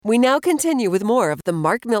We now continue with more of The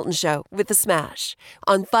Mark Milton Show with The Smash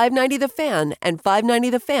on 590 The Fan and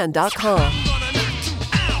 590thefan.com.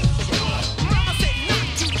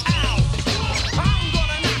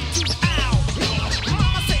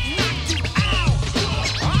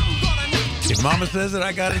 If Mama says it,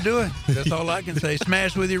 I got to do it. That's all I can say.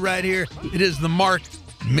 Smash with you right here. It is The Mark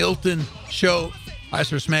Milton Show. I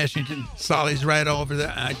saw Smashington. Solly's right over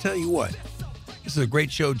there. I tell you what, this is a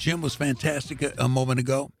great show. Jim was fantastic a moment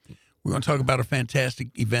ago. We're going to talk about a fantastic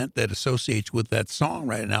event that associates with that song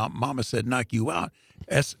right now. Mama Said Knock You Out.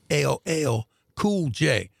 SAOL Cool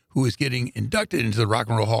J, who is getting inducted into the Rock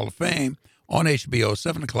and Roll Hall of Fame on HBO,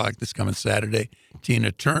 7 o'clock this coming Saturday.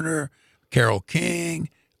 Tina Turner, Carole King,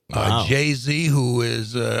 wow. Jay-Z, who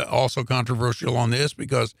is also controversial on this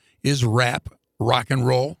because is rap, rock and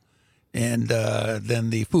roll, and then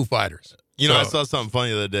the Foo Fighters. You know, I saw something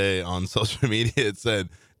funny the other day on social media. It said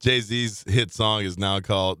Jay-Z's hit song is now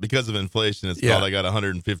called, because of inflation, it's called I Got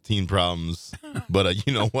 115 Problems, but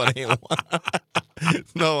you know what ain't one.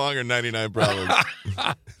 It's no longer 99 Problems.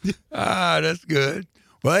 That's good.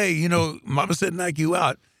 Well, hey, you know, Mama Said Knock You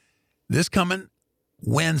Out. This coming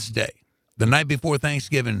Wednesday, the night before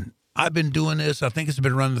Thanksgiving. I've been doing this. I think it's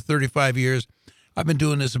been running 35 years. I've been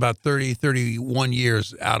doing this about 30, 31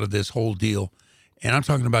 years out of this whole deal. And I'm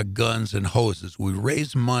talking about guns and hoses. We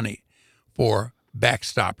raise money for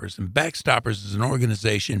BackStoppers. And BackStoppers is an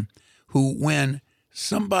organization who, when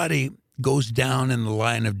somebody goes down in the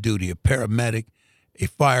line of duty, a paramedic, a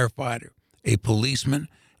firefighter, a policeman,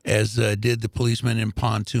 as did the policeman in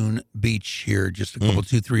Pontoon Beach here just a couple,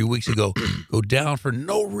 2-3 weeks ago, go down for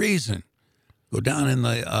no reason, go down in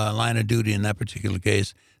the line of duty in that particular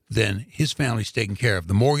case, then his family's taken care of.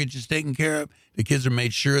 The mortgage is taken care of. The kids are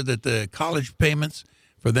made sure that the college payments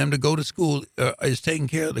for them to go to school is taken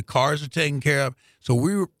care of. The cars are taken care of. So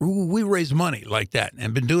we raise money like that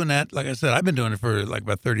and been doing that. Like I said, I've been doing it for like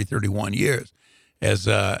about 30, 31 years as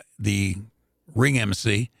the ring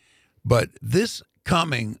MC. But this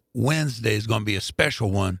coming Wednesday is going to be a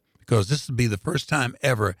special one because this will be the first time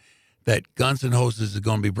ever that Guns N' Hoses is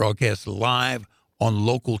going to be broadcast live on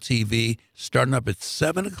local TV, starting up at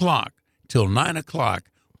 7 o'clock till 9 o'clock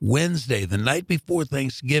Wednesday, the night before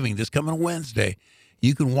Thanksgiving. This coming Wednesday,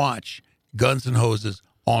 you can watch Guns N' Hoses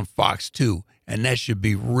on Fox 2, and that should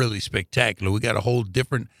be really spectacular. We got a whole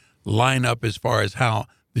different lineup as far as how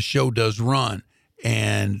the show does run,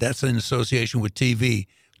 and that's in association with TV.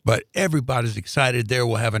 But everybody's excited there.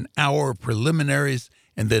 We'll have an hour of preliminaries,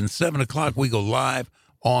 and then 7 o'clock we go live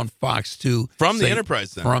on Fox 2. From the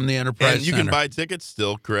Enterprise Center. From the Enterprise Center. And you can buy tickets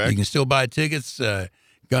still, correct? You can still buy tickets.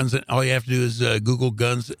 All you have to do is Google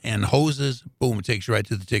Guns and Hoses. Boom, it takes you right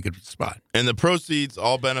to the ticket spot. And the proceeds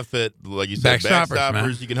all benefit, like you said,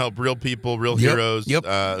 BackStoppers. You can help real people, real heroes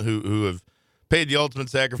who have paid the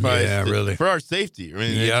ultimate sacrifice for our safety. I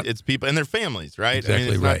mean, it's people and their families, right? Exactly. I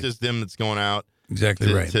mean, it's not just them that's going out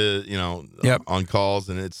on calls,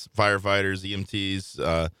 and it's firefighters,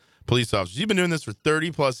 EMTs, police officers. You've been doing this for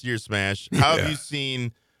 30-plus years, Smash. How have you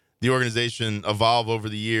seen the organization evolve over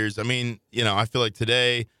the years? I mean, you know, I feel like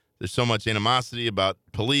today there's so much animosity about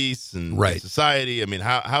police and society. I mean,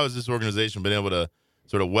 how has this organization been able to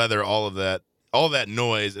sort of weather all of that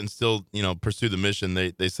noise and still, you know, pursue the mission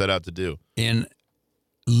they set out to do? In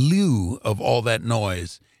lieu of all that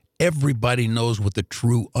noise, everybody knows what the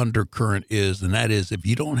true undercurrent is, and that is if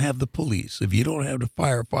you don't have the police, if you don't have the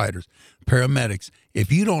firefighters, paramedics,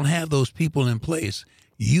 if you don't have those people in place,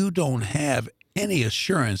 you don't have any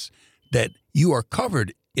assurance that you are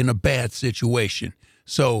covered in a bad situation.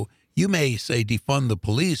 So you may say defund the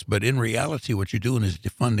police, but in reality what you're doing is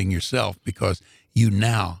defunding yourself, because you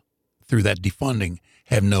now, through that defunding,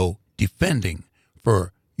 have no defending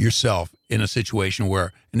for yourself in a situation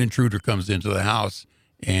where an intruder comes into the house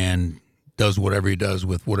and does whatever he does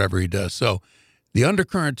with whatever he does. So the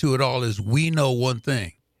undercurrent to it all is we know one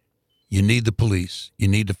thing. You need the police. You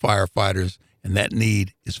need the firefighters, and that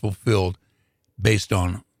need is fulfilled based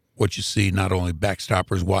on what you see, not only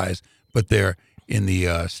BackStoppers-wise, but they're in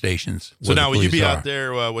the stations. So now, will you be out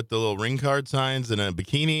there with the little ring card signs and a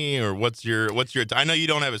bikini, or what's your? I know you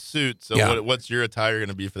don't have a suit, so what's your attire going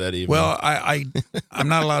to be for that evening? Well, I'm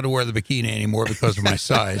not allowed to wear the bikini anymore because of my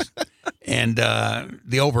size, and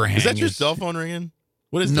the overhang. Is that your cell phone ringing?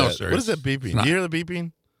 What is that? No, sir. What is that beeping? Do you hear the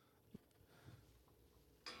beeping?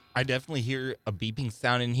 I definitely hear a beeping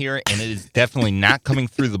sound in here, and it is definitely not coming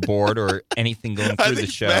through the board or anything going through the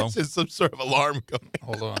show. I think it's some sort of alarm going.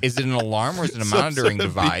 Hold on. Is it an alarm or is it a monitoring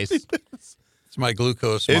device? It's my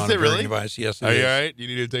glucose monitoring device. Yes, it is. Are you all right? You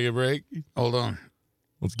need to take a break? Hold on.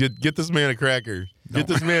 Let's get this man a cracker. Get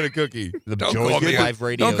this man a cookie. The Don't joys call of me live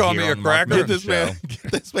radio. don't call here me a on the Mark cracker. Milton Show.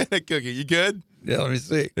 Get this man a cookie. You good? Yeah, let me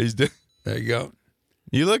see. He's doing. There you go.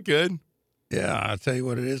 You look good. Yeah, I'll tell you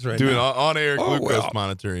what it is right Doing now. on-air glucose well.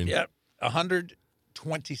 monitoring. Yeah,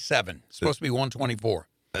 127. It's supposed to be 124.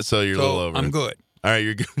 So you're a So little over. I'm good. All right,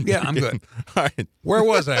 you're good. Yeah, I'm good. All right. Where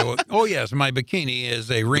was I? Oh, yes, my bikini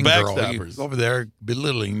is a ring girl. BackStoppers. Over there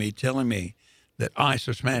belittling me, telling me that I are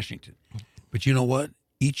Smashington. But you know what?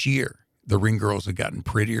 Each year, the ring girls have gotten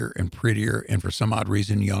prettier and prettier, and for some odd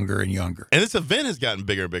reason, younger and younger. And this event has gotten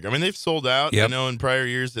bigger and bigger. I mean, they've sold out. Yep. I know in prior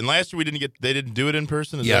years, and last year they didn't do it in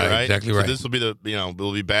person. Is Yeah, that right? exactly so right. this will be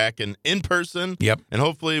we'll be back and in person. Yep. And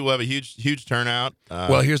hopefully we'll have a huge turnout.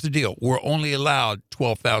 Well, here's the deal. We're only allowed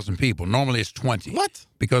 12,000 people. Normally it's 20. What?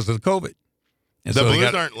 Because of the COVID. And The so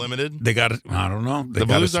Blues aren't limited, They got to, I don't know. They The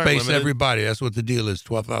got to Blues aren't space limited? everybody. That's what the deal is,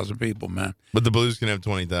 12,000 people, man. but the Blues can have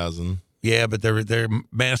 20,000. Yeah, but they're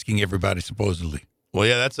masking everybody, supposedly. Well,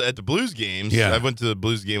 yeah, that's at the Blues games. Yeah. I went to the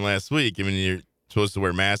Blues game last week. I mean, you're supposed to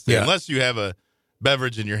wear masks there, Yeah. unless you have a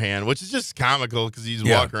beverage in your hand, which is just comical because you just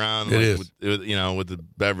Yeah, walk around it like, is. with the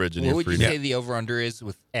beverage and What you're would free. you say the over/under is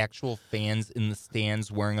with actual fans in the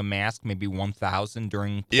stands wearing a mask? Maybe 1,000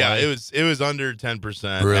 during play? Yeah, it was under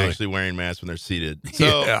 10% Really? actually wearing masks when they're seated.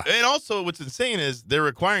 So, Yeah. and also what's insane is they're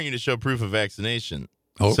requiring you to show proof of vaccination.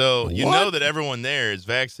 Oh, So you what? know that everyone there is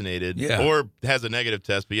vaccinated Yeah. or has a negative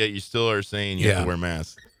test, but yet you still are saying you have Yeah. to wear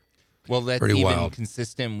masks. Well, that's Pretty even wild.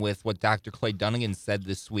 consistent with what Dr. Clay Dunnigan said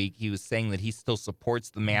this week. He was saying that he still supports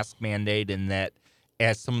the mask mandate and that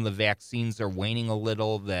as some of the vaccines are waning a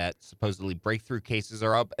little, that supposedly breakthrough cases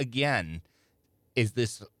are up again. Is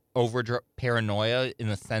this paranoia in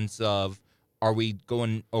the sense of, are we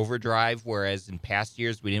going overdrive, whereas in past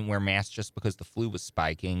years we didn't wear masks just because the flu was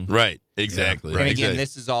spiking? Right. Exactly. Yeah, And right. again, Exactly.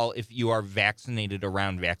 this is all if you are vaccinated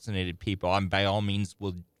around vaccinated people. I'm by all means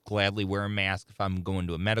will gladly wear a mask if I'm going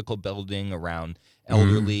to a medical building around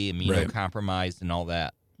elderly, right. immunocompromised, and all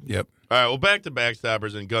that. Yep. All right, well, back to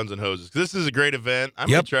Backstoppers and Guns and Hoses. 'Cause this is a great event. I'm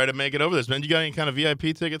going Yep. to try to make it over this, man. You got any kind of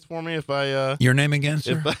VIP tickets for me if I Your name again,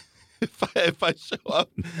 sir? if I show up?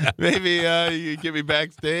 Maybe you get me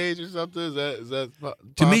backstage or something? Is that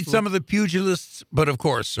To meet possible? some of the pugilists, but of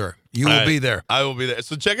course, sir, you will All right. be there. I will be there.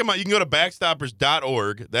 So check them out. You can go to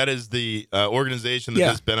backstoppers.org. That is the organization that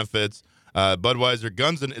Yeah. this benefits. Budweiser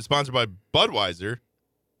Guns and it's sponsored by Budweiser,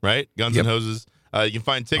 right? Guns Yep. and Hoses. You can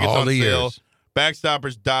find tickets All on the sale. years.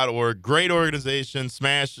 Backstoppers.org. Great organization.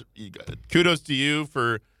 Smash. Kudos to you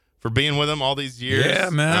for being with them all these years. Yeah,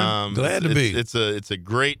 man. Glad to be. It's a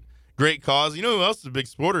great cause. You know who else is a big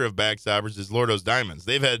supporter of Backstoppers is Lordo's Diamonds.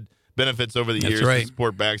 They've had benefits over the That's years right. to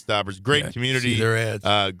support Backstoppers. Great Yeah, community. see their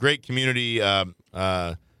ads. Great community.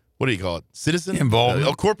 What do you call it? Citizen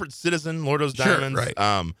Involvement. corporate citizen. Lordo's Sure, Diamonds.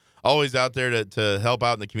 right. Always out there to help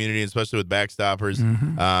out in the community, especially with Backstoppers.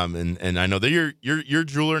 Mm-hmm. And I know they're your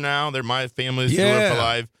jeweler now. They're my family's jeweler for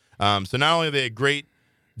life. So not only are they a great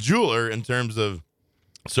jeweler in terms of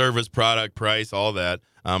service, product, price, all that,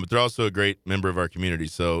 but they're also a great member of our community.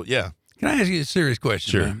 So yeah, Can I ask you a serious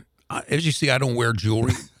question? Sure. Man? As you see, I don't wear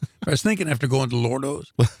jewelry. I was thinking after going to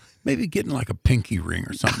Lordo's, maybe getting like a pinky ring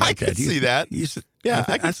or something like I that. can see that. Yeah,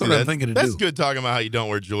 I can that's see what that. I'm thinking to That's do. good talking about how you don't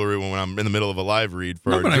wear jewelry when I'm in the middle of a live read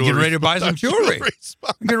for No, a but I'm getting jewelry ready to buy some jewelry.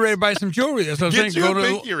 spot. I'm getting ready to buy some jewelry. That's what I'm Get saying. you a Go to-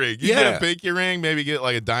 pinky ring. You Yeah. get a pinky ring, maybe get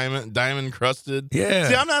like a diamond encrusted. Yeah.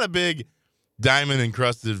 See, I'm not a big diamond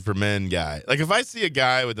encrusted for men guy. Like if I see a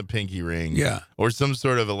guy with a pinky ring, Yeah. or some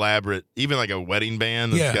sort of elaborate, even like a wedding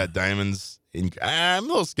band that's Yeah. got diamonds, I'm a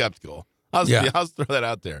little skeptical. I'll throw that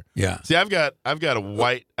out there. Yeah. See, I've got a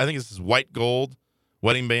white. I think this is white gold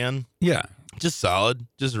wedding band. Yeah. Just solid,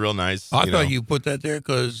 just real nice. I know. thought you put that there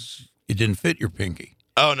because it didn't fit your pinky.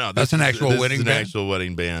 Oh no, That's an actual wedding This is band? an actual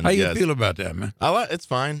wedding band. How you yes. feel about that, man? It's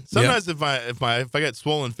fine. Sometimes if I get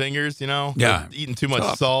swollen fingers, Yeah. like eating too much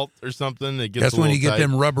Tough. salt or something, it gets. That's a when little you get tight.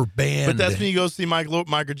 them rubber bands. But that's when you go see Mike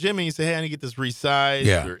or Jimmy. You say, "Hey, I need to get this resized."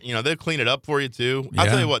 Yeah. Or, they'll clean it up for you too. I'll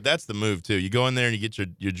Yeah. tell you what, that's the move too. You go in there and you get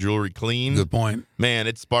your jewelry clean. Good point. Man,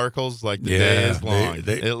 it sparkles like the Yeah, day is long.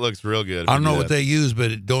 they- It looks real good. I don't know what they use,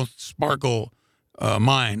 but it don't sparkle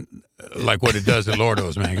mine like what it does at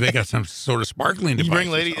Lordo's, man. They got some sort of sparkling device. You bring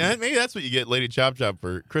or Lady. something. Maybe that's what you get Lady Chop Chop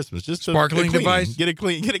for Christmas. Just to Sparkling get clean. device? Get it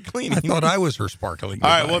clean. Get it clean. I thought I was her sparkling All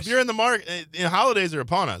device. right. Well, if you're in the market, holidays are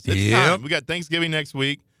upon us. It's Yep. time. We got Thanksgiving next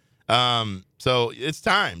week. So it's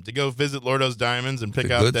time to go visit Lordo's Diamonds and pick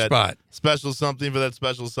It's a out good that spot. special something for that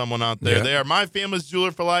special someone out there. Yeah. They are my family's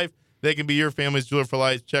jeweler for life. They can be your family's jeweler for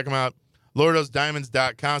life. Check them out.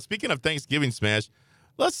 LordosDiamonds.com. Speaking of Thanksgiving Smash,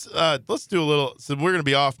 let's do a little. So we're gonna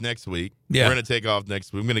be off next week. Yeah. We're gonna take off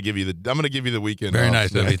next week. I'm gonna give you the weekend. Very off,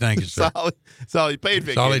 nice, Smash. Eddie. Thank you, sir. Solid paid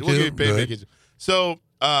vacation. Solid We'll give you too? paid Good. vacation. So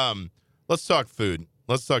let's talk food.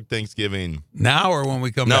 Let's talk Thanksgiving. Now or when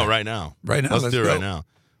we come back? No, right now. Right now. Let's do it go. right now.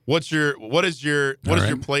 What does your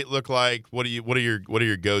right. plate look like? What are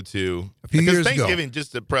your go-to? A few Because years ago. Thanksgiving,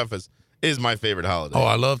 just to preface, is my favorite holiday. Oh,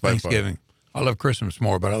 I love by far. Thanksgiving. I love Christmas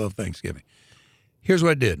more, but I love Thanksgiving. Here's what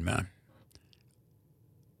I did, man.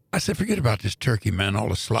 I said, forget about this turkey, man, all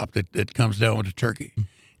the slop that comes down with the turkey,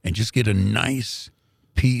 and just get a nice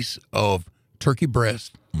piece of turkey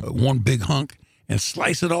breast, one big hunk, and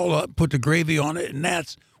slice it all up, put the gravy on it, and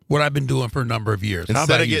that's what I've been doing for a number of years. How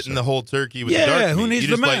Instead about of you, getting sir? the whole turkey with the Yeah, dark who meat, needs you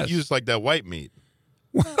the just like mess? you just like that white meat.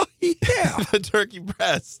 Well, yeah. The turkey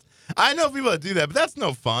breast. I know people that do that, but that's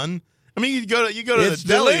no fun. I mean, you go to It's the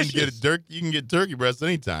deli and delicious. you can get turkey breast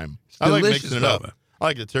anytime. It's I like delicious, mixing it up. Bubba. I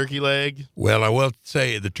like the turkey leg. Well, I will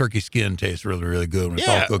say the turkey skin tastes really, really good when it's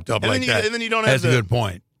Yeah. all cooked up And like then you- that. and then you don't have That's a the- good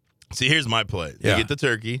point. See, here's my plate. Yeah. You get the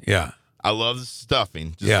turkey. Yeah. I love the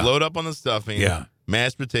stuffing. Just Yeah. load up on the stuffing. Yeah.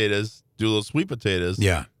 Mashed potatoes. Do a little sweet potatoes.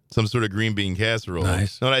 Yeah. Some sort of green bean casserole.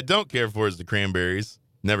 Nice. Now, what I don't care for is the cranberries.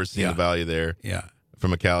 Never seen Yeah. the value there Yeah.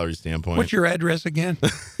 from a calorie standpoint. What's your address again?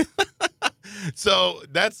 So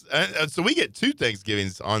that's so we get 2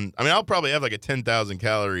 Thanksgivings on. I mean, I'll probably have like a 10,000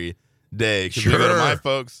 calorie day because we go to Sure. my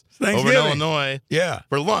folks It's over in Thanksgiving. Illinois Yeah.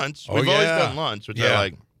 for lunch. Oh, We've always yeah. done lunch, which I Yeah.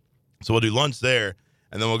 like. So we'll do lunch there,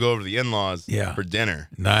 and then we'll go over to the in-laws Yeah. for dinner.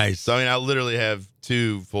 Nice. So I mean, I literally have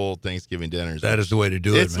 2 full Thanksgiving dinners. That is the way to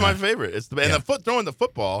do it, It's man. my favorite. It's the and Yeah. the throwing the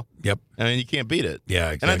football. Yep. I mean, you can't beat it.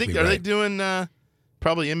 Yeah, exactly. And I think are they right. doing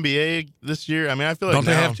probably NBA this year? I mean, I feel like Don't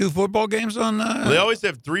they now- have 2 football games on? They always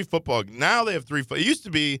have 3 football. Now they have 3. It used to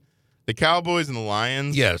be the Cowboys and the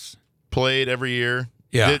Lions. Yes. Played every year.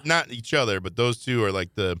 Yeah. Not each other, but those 2 are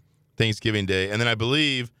like the Thanksgiving Day. And then I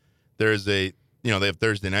believe there's they have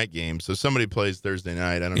Thursday night games. So somebody plays Thursday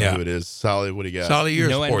night. I don't know Yeah. who it is. Solid, what do you got? Solid year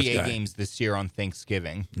No sports NBA guy. games this year on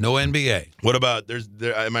Thanksgiving. No NBA. What about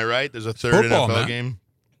am I right? There's a third football, NFL man. game.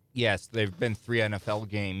 Yes, there have been 3 NFL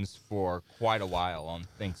games for quite a while on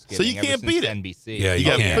Thanksgiving. So you ever can't since beat it. NBC. Yeah, You you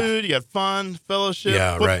got can't. food, you got fun, fellowship,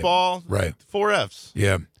 Yeah, right. football. Right. 4 Fs.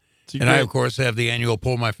 Yeah. It's And I, great. of course, have the annual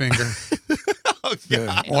pull my finger. Oh,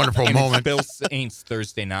 Yeah, wonderful And moment. it's Bill Saints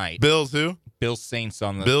Thursday night. Bills who? Bill Saints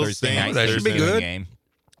on the Bills Thursday Saints. night. That should be Thanksgiving good. Game.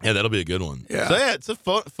 Yeah, that'll be a good one. Yeah. So yeah, it's a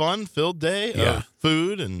fun-filled day Yeah. of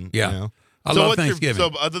food and Yeah. You know. I So love what's your- Thanksgiving. so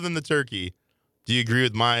other than the turkey, do you agree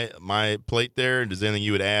with my plate there? Does anything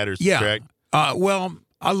you would add or Yeah. subtract? Well,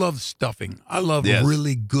 I love stuffing. I love Yes.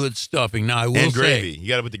 really good stuffing. Now, I will And say gravy. You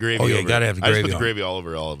got to put the gravy Oh, yeah, over you gotta it. have the I just gravy put the on. gravy all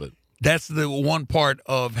over all of it. that's the one part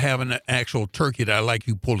of having an actual turkey that I like.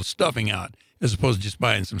 You pull the stuffing out as opposed to just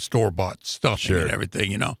buying some store-bought stuffing Sure. and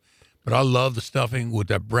everything, you know. But I love the stuffing with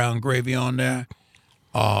that brown gravy on there.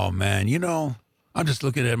 Oh, man, I'm just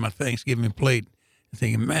looking at my Thanksgiving plate and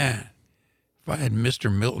thinking, man, if I had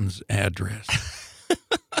Mr. Milton's address,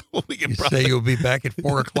 Well, we can you probably. say you'll be back at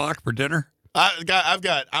 4 o'clock for dinner? I'm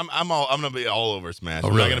gonna be all over Smash. Oh,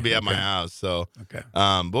 I'm not really? gonna be at my Okay. house. So, Okay.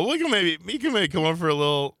 but we can maybe come over for a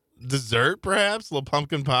little dessert, perhaps a little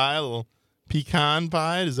pumpkin pie, a little pecan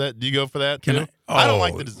pie. Do you go for that too? Can I don't oh,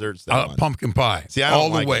 like the desserts that much. Pumpkin pie. See, I don't all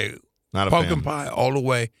like the way. Not a Pumpkin fan. pie all the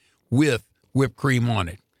way with whipped cream on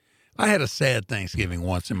it. I had a sad Thanksgiving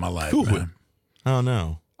once in my life, Cool. man. Oh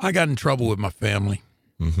no. I got in trouble with my family.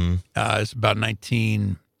 Mm-hmm. It's about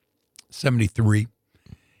 1973.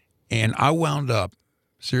 And I wound up,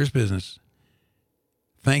 serious business,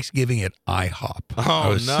 Thanksgiving at IHOP. Oh, I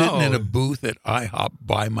was no. sitting in a booth at IHOP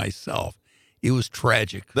by myself. It was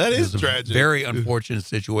tragic. That It is was tragic. A very unfortunate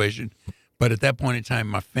situation. But at that point in time,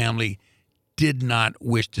 my family did not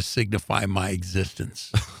wish to signify my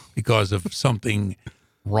existence because of something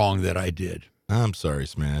wrong that I did. I'm sorry,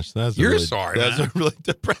 Smash. You're sorry, That's man. a really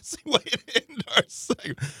depressing way to end our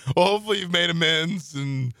segment. Well, hopefully you've made amends,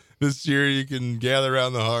 and this year you can gather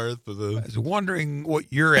around the hearth with I was wondering what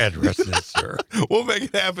your address is, sir. We'll make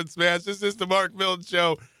it happen, Smash. This is the Mark Milton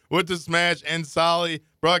Show with the Smash and Solly,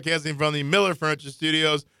 broadcasting from the Miller Furniture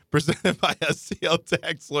Studios, presented by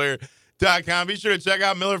SCLTaxLawyer.com. Be sure to check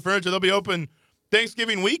out Miller Furniture. They'll be open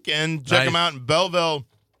Thanksgiving weekend. Check Nice. them out in Belleville,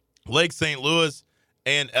 Lake St. Louis,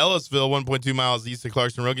 and Ellisville, 1.2 miles east of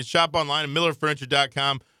Clarkston Road. You can shop online at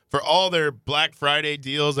millerfurniture.com for all their Black Friday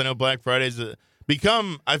deals. I know Black Friday's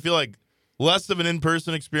become, I feel like, less of an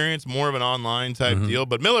in-person experience, more of an online type deal.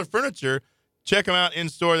 But Miller Furniture, check them out in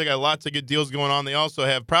store. They got lots of good deals going on. They also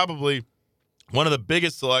have probably one of the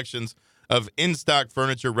biggest selections of in-stock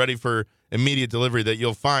furniture ready for immediate delivery that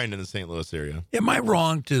you'll find in the St. Louis area. Am I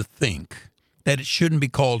wrong to think that it shouldn't be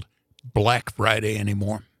called Black Friday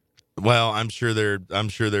anymore? Well, I'm sure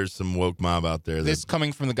there's some woke mob out there. This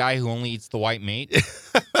coming from the guy who only eats the white meat.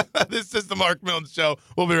 This is the Mark Milton Show.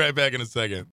 We'll be right back in a second.